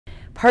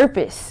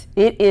Purpose.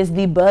 It is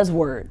the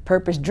buzzword.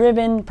 Purpose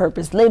driven,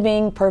 purpose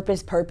living,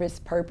 purpose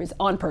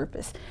on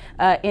purpose.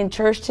 In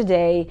church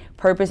today,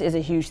 purpose is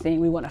a huge thing.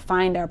 We want to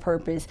find our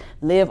purpose,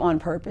 live on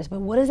purpose. But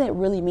what does that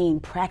really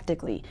mean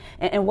practically?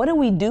 And what do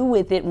we do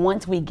with it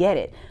once we get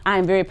it? I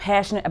am very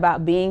passionate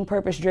about being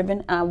purpose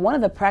driven. One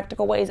of the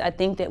practical ways I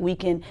think that we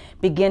can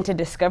begin to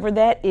discover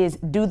that is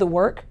do the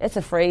work. That's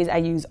a phrase I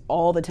use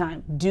all the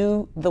time.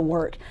 Do the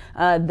work.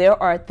 There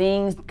are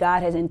things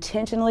God has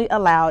intentionally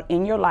allowed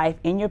in your life,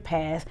 in your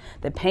past,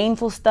 the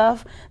painful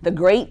stuff, the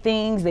great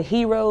things, the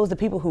heroes, the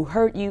people who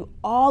hurt you,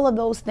 all of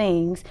those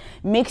things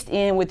mixed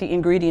in with the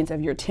ingredients of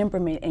your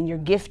temperament and your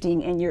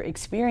gifting and your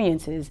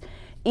experiences,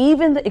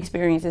 even the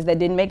experiences that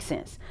didn't make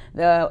sense.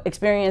 The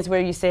experience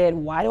where you said,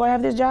 why do I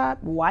have this job?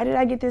 Why did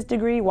I get this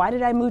degree? Why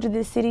did I move to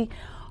this city?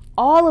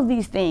 All of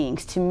these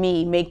things, to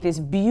me, make this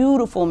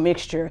beautiful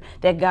mixture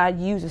that God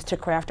uses to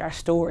craft our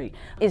story.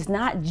 It's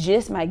not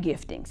just my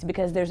giftings,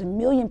 because there's a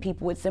million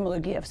people with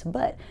similar gifts,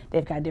 but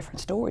they've got different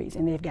stories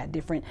and they've got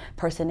different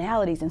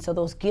personalities, and so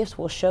those gifts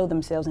will show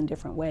themselves in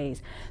different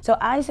ways. So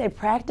I say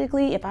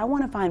practically, if I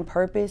want to find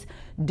purpose,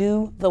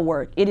 do the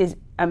work. It is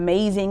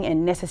amazing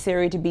and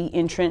necessary to be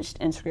entrenched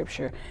in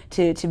Scripture,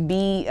 to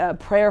be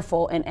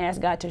prayerful and ask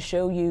God to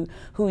show you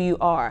who you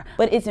are.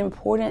 But it's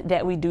important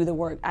that we do the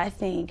work. I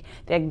think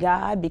that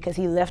God, because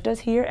He left us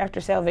here after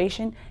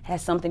salvation,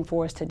 has something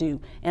for us to do.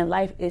 And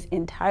life is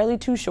entirely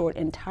too short,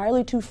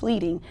 entirely too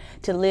fleeting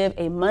to live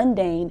a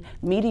mundane,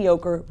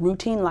 mediocre,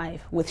 routine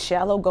life with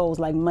shallow goals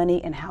like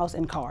money and house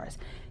and cars.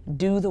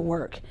 Do the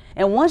work.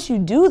 And once you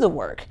do the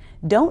work,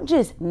 don't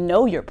just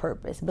know your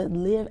purpose, but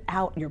live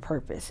out your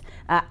purpose.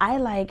 I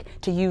like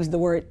to use the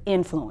word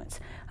influence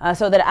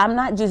so that I'm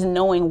not just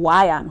knowing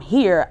why I'm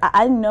here.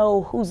 I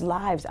know whose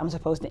lives I'm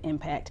supposed to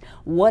impact.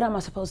 What am I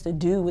supposed to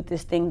do with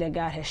this thing that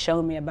God has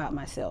shown me about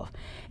myself?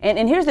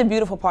 And here's the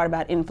beautiful part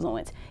about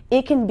influence.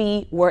 It can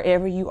be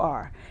wherever you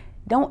are.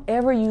 Don't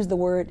ever use the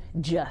word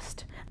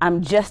just.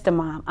 I'm just a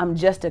mom. I'm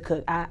just a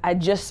cook. I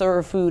just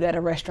serve food at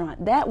a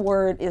restaurant. That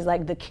word is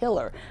like the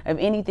killer of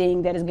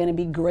anything that is going to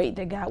be great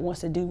that God wants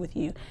to do with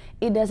you.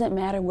 It doesn't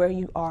matter where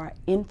you are.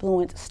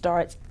 Influence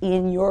starts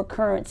in your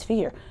current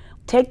sphere.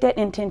 Take that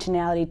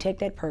intentionality, take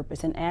that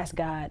purpose, and ask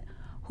God,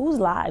 whose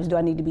lives do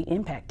I need to be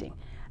impacting?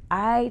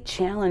 I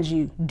challenge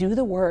you, do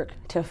the work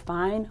to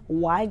find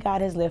why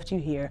God has left you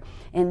here,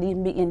 and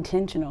then be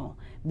intentional.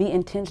 Be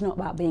intentional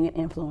about being an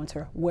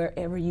influencer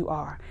wherever you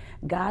are.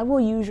 God will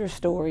use your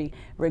story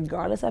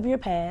regardless of your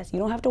past. You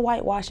don't have to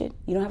whitewash it.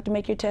 You don't have to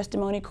make your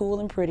testimony cool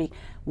and pretty.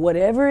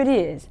 Whatever it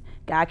is,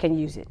 God can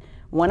use it.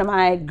 One of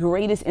my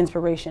greatest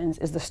inspirations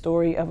is the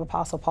story of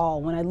Apostle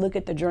Paul. When I look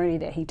at the journey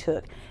that he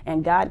took,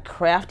 and God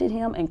crafted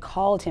him and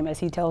called him, as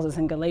he tells us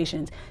in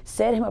Galatians,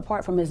 set him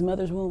apart from his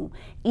mother's womb.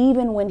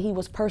 Even when he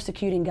was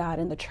persecuting God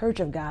in the church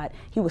of God,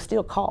 he was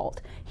still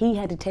called. He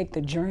had to take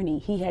the journey.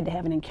 He had to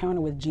have an encounter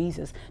with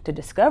Jesus to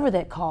discover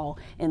that call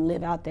and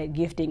live out that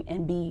gifting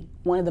and be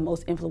one of the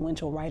most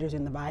influential writers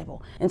in the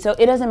Bible. And so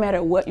it doesn't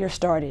matter what your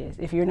start is.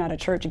 If you're not a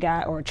church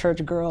guy or a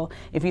church girl,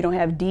 if you don't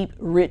have deep,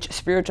 rich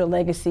spiritual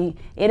legacy,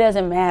 it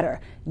doesn't matter.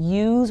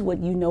 Use what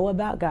you know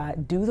about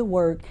God, do the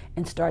work,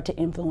 and start to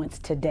influence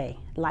today.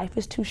 Life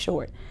is too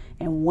short.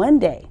 And one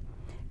day,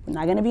 we're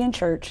not going to be in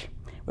church.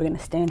 We're going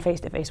to stand face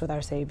to face with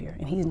our Savior.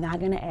 And He's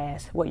not going to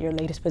ask what your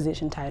latest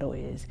position title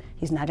is.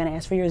 He's not going to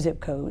ask for your zip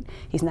code.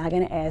 He's not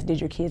going to ask, did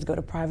your kids go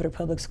to private or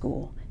public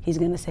school? He's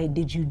going to say,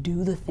 did you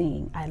do the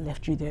thing I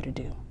left you there to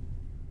do?